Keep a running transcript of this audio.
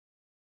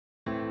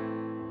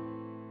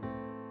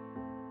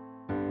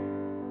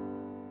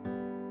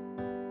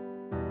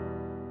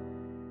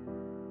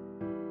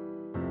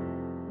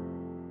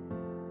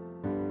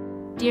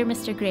Dear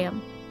Mr.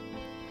 Graham,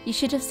 you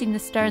should have seen the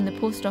stir in the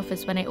post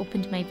office when I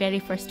opened my very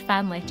first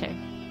fan letter.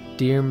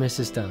 Dear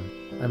Mrs. Dunn,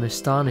 I'm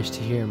astonished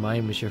to hear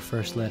mine was your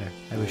first letter.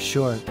 I was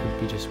sure it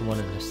would be just one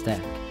in a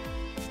stack.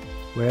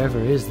 Wherever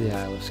is the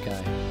Isle of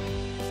Skye?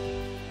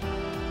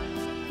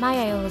 My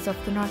isle is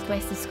off the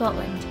northwest of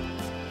Scotland,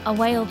 a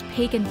wild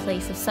pagan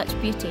place of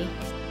such beauty.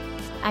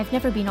 I've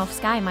never been off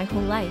Skye my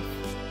whole life.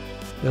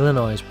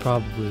 Illinois is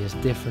probably as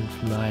different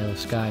from the Isle of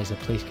Skye as a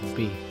place could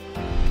be.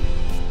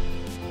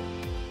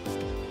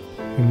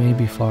 We may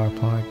be far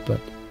apart, but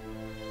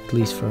at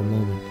least for a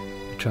moment,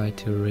 we tried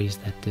to erase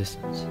that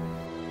distance.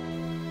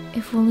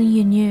 If only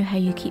you knew how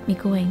you keep me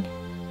going,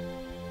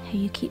 how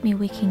you keep me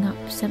waking up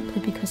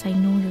simply because I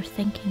know you're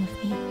thinking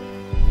of me.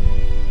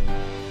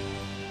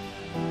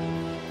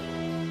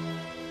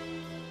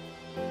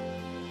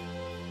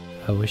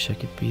 I wish I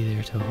could be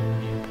there to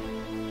hold you,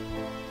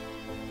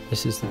 but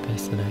this is the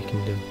best that I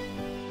can do.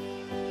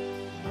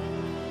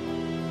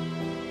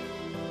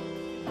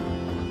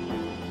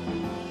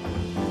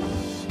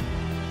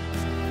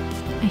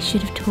 I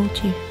should have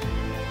told you.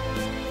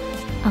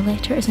 A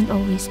letter isn't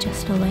always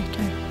just a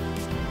letter.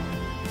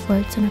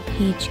 Words on a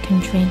page can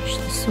drench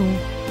the soul.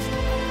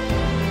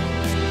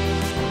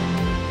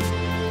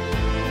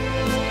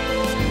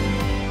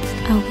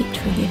 I'll wait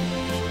for you.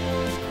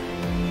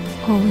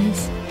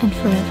 Always and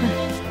forever.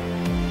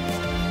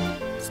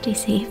 Stay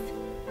safe.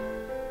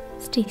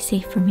 Stay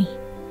safe for me.